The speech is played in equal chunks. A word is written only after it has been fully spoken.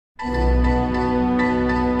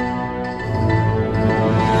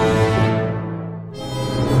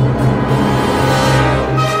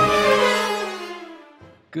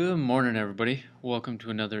Morning, everybody. Welcome to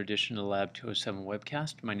another edition of the Lab 207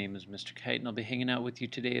 webcast. My name is Mr. Kite, and I'll be hanging out with you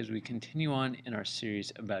today as we continue on in our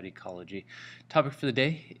series about ecology. Topic for the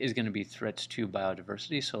day is going to be threats to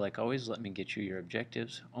biodiversity. So, like always, let me get you your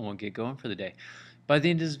objectives, and we'll get going for the day. By the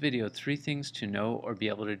end of this video, 3 things to know or be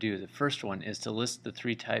able to do. The first one is to list the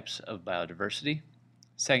 3 types of biodiversity.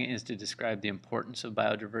 Second is to describe the importance of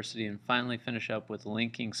biodiversity, and finally finish up with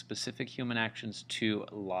linking specific human actions to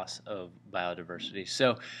loss of biodiversity.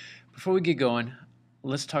 So before we get going,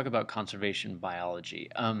 let's talk about conservation biology.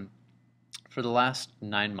 For the last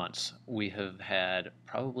 9 months, we have had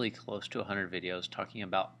probably close to 100 videos talking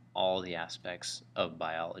about all the aspects of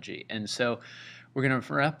biology. And so we're going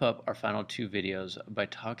to wrap up our final 2 videos by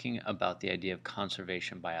talking about the idea of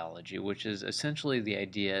conservation biology, which is essentially the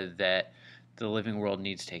idea that the living world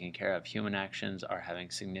needs taken care of. Human actions are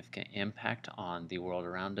having significant impact on the world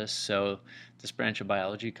around us. So this branch of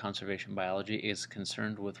biology, conservation biology, is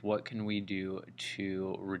concerned with what can we do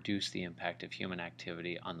to reduce the impact of human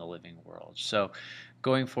activity on the living world. So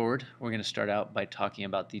going forward, we're going to start out by talking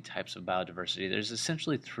about the types of biodiversity. There's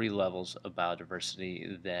essentially 3 levels of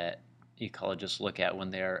biodiversity that ecologists look at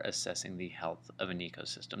when they are assessing the health of an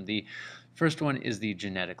ecosystem. The first one is the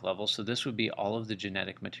genetic level. So this would be all of the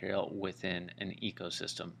genetic material within an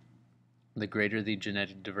ecosystem. The greater the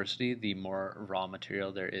genetic diversity, the more raw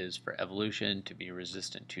material there is for evolution to be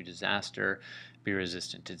resistant to disaster, be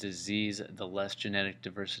resistant to disease. The less genetic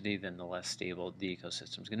diversity, then the less stable the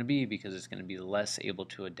ecosystem is going to be, because it's going to be less able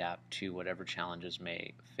to adapt to whatever challenges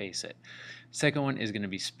may face it. Second one is going to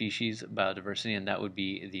be species biodiversity, and that would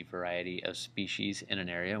be the variety of species in an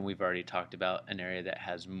area. And we've already talked about an area that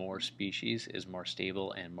has more species is more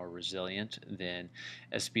stable and more resilient than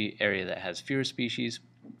an area that has fewer species.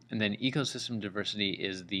 And then ecosystem diversity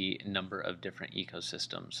is the number of different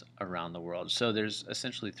ecosystems around the world. So there's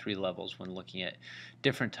essentially 3 levels when looking at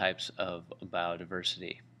different types of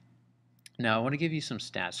biodiversity. Now I want to give you some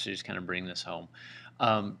stats to just kind of bring this home.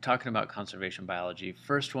 Talking about conservation biology,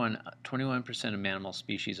 first one, 21% of mammal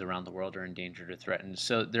species around the world are endangered or threatened.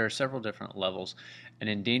 So there are several different levels. An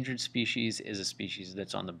endangered species is a species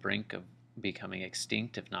that's on the brink of becoming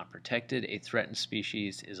extinct if not protected. A threatened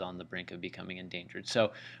species is on the brink of becoming endangered.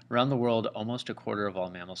 So around the world, almost a quarter of all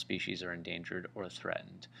mammal species are endangered or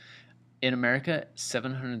threatened. In America,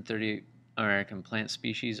 730 American plant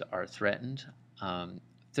species are threatened.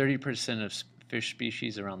 30% of fish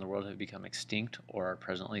species around the world have become extinct or are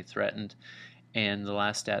presently threatened. And the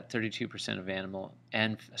last stat, 32% of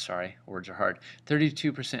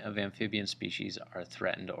 32% of amphibian species are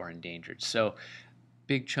threatened or endangered. So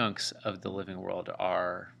big chunks of the living world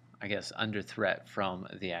are, I guess, under threat from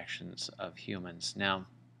the actions of humans. Now,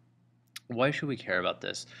 why should we care about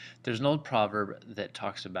this? There's an old proverb that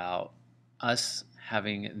talks about us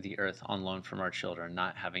having the earth on loan from our children,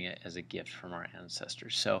 not having it as a gift from our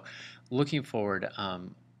ancestors. So looking forward,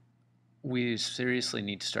 we seriously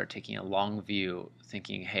need to start taking a long view,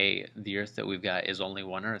 thinking, hey, the earth that we've got is only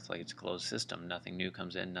one earth, like it's a closed system. Nothing new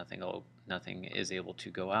comes in, nothing is able to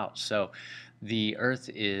go out. So the earth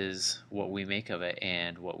is what we make of it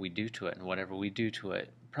and what we do to it, and whatever we do to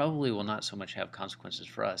it probably will not so much have consequences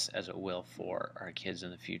for us as it will for our kids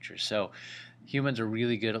in the future. So humans are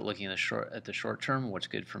really good at looking at the short term, what's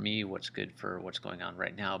good for me, what's good for what's going on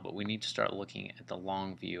right now, but we need to start looking at the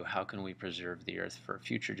long view. How can we preserve the earth for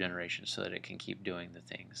future generations so that it can keep doing the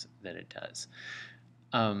things that it does?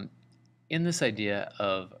 In this idea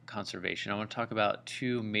of conservation, I want to talk about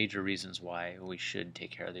 2 major reasons why we should take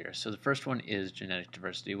care of the earth. So the first one is genetic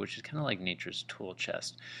diversity, which is kind of like nature's tool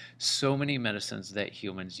chest. So many medicines that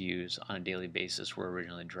humans use on a daily basis were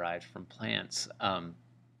originally derived from plants.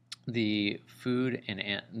 The food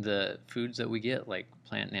and the foods that we get, like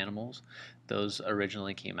plant and animals, those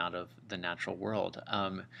originally came out of the natural world.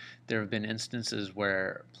 There have been instances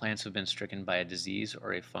where plants have been stricken by a disease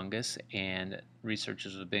or a fungus, and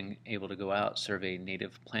researchers have been able to go out, survey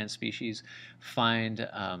native plant species, find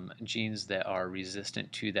genes that are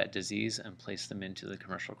resistant to that disease, and place them into the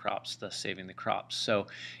commercial crops, thus saving the crops. So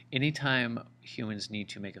anytime humans need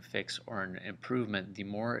to make a fix or an improvement, the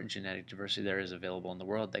more genetic diversity there is available in the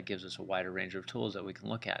world, that gives us a wider range of tools that we can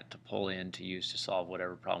look at to pull in to use to solve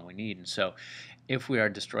whatever problem we need. And so if we are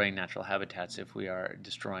destroying natural habitats, if we are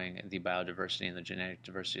destroying the biodiversity and the genetic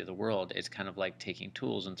diversity of the world, it's kind of like taking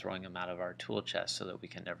tools and throwing them out of our tool chest so that we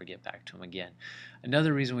can never get back to them again.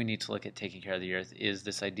 Another reason we need to look at taking care of the earth is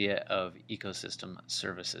this idea of ecosystem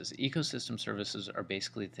services. Ecosystem services are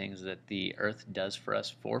basically things that the earth does for us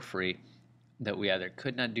for free that we either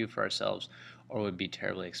could not do for ourselves or would be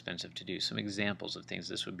terribly expensive to do. Some examples of things: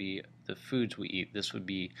 this would be the foods we eat, this would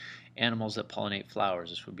be animals that pollinate flowers,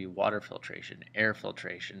 this would be water filtration, air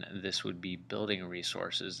filtration, this would be building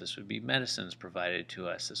resources, this would be medicines provided to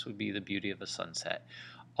us, this would be the beauty of a sunset.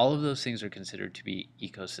 All of those things are considered to be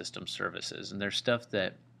ecosystem services, and there's stuff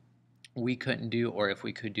that we couldn't do, or if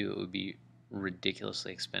we could do, it would be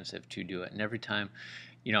ridiculously expensive to do it. And every time,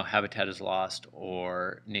 habitat is lost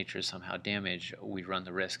or nature is somehow damaged, we run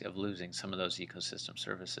the risk of losing some of those ecosystem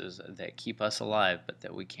services that keep us alive, but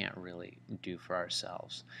that we can't really do for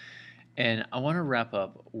ourselves. And I want to wrap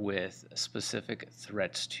up with specific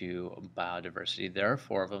threats to biodiversity. There are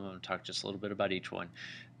four of them. I'm going to talk just a little bit about each one.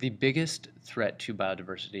 The biggest threat to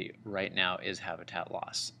biodiversity right now is habitat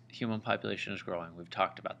loss. Human population is growing. We've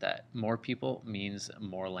talked about that. More people means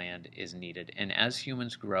more land is needed. And as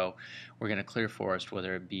humans grow, we're going to clear forest,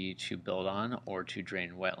 whether it be to build on or to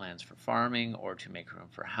drain wetlands for farming or to make room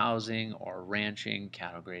for housing or ranching,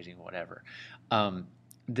 cattle grazing, whatever.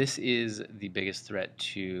 This is the biggest threat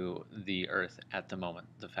to the earth at the moment.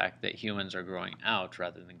 The fact that humans are growing out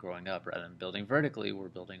rather than growing up. Rather than building vertically, we're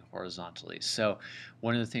building horizontally. So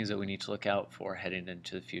one of the things that we need to look out for heading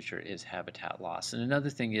into the future is habitat loss. And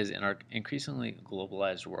another thing is, in our increasingly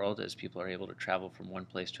globalized world, as people are able to travel from one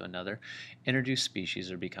place to another, introduced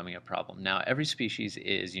species are becoming a problem. Now, every species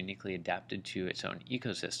is uniquely adapted to its own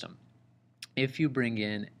ecosystem. If you bring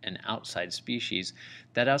in an outside species,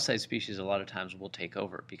 that outside species a lot of times will take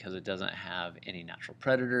over because it doesn't have any natural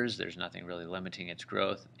predators, there's nothing really limiting its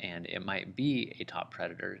growth, and it might be a top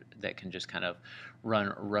predator that can just kind of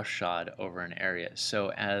run roughshod over an area.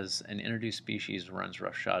 So as an introduced species runs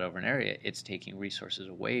roughshod over an area, it's taking resources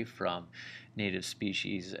away from native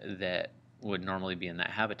species that would normally be in that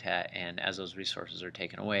habitat, and as those resources are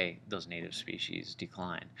taken away, those native species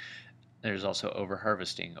decline. There's also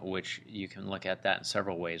overharvesting, which you can look at that in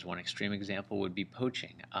several ways. One extreme example would be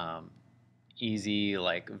poaching. Easy,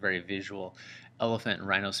 like very visual, elephant and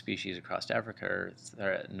rhino species across Africa are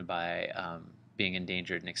threatened by being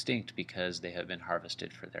endangered and extinct because they have been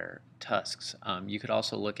harvested for their tusks. You could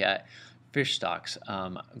also look at fish stocks.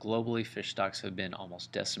 Globally, fish stocks have been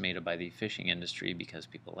almost decimated by the fishing industry because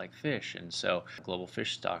people like fish, and so global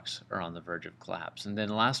fish stocks are on the verge of collapse. And then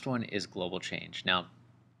the last one is global change. Now,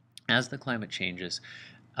 as the climate changes,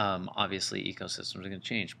 obviously ecosystems are going to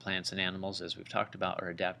change. Plants and animals, as we've talked about, are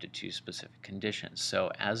adapted to specific conditions. So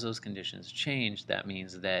as those conditions change, that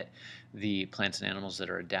means that the plants and animals that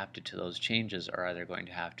are adapted to those changes are either going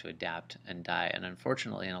to have to adapt and die. And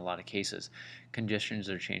unfortunately, in a lot of cases, conditions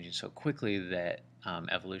are changing so quickly that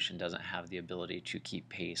evolution doesn't have the ability to keep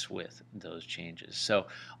pace with those changes. So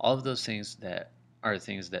all of those things that are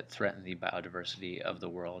things that threaten the biodiversity of the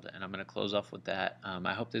world. And I'm going to close off with that.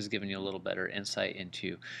 I hope this has given you a little better insight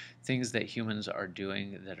into things that humans are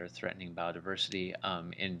doing that are threatening biodiversity.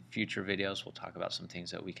 In future videos, we'll talk about some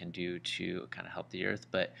things that we can do to kind of help the earth.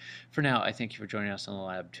 But for now, I thank you for joining us on the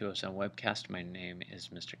Lab 207 webcast. My name is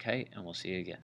Mr. Kite, and we'll see you again.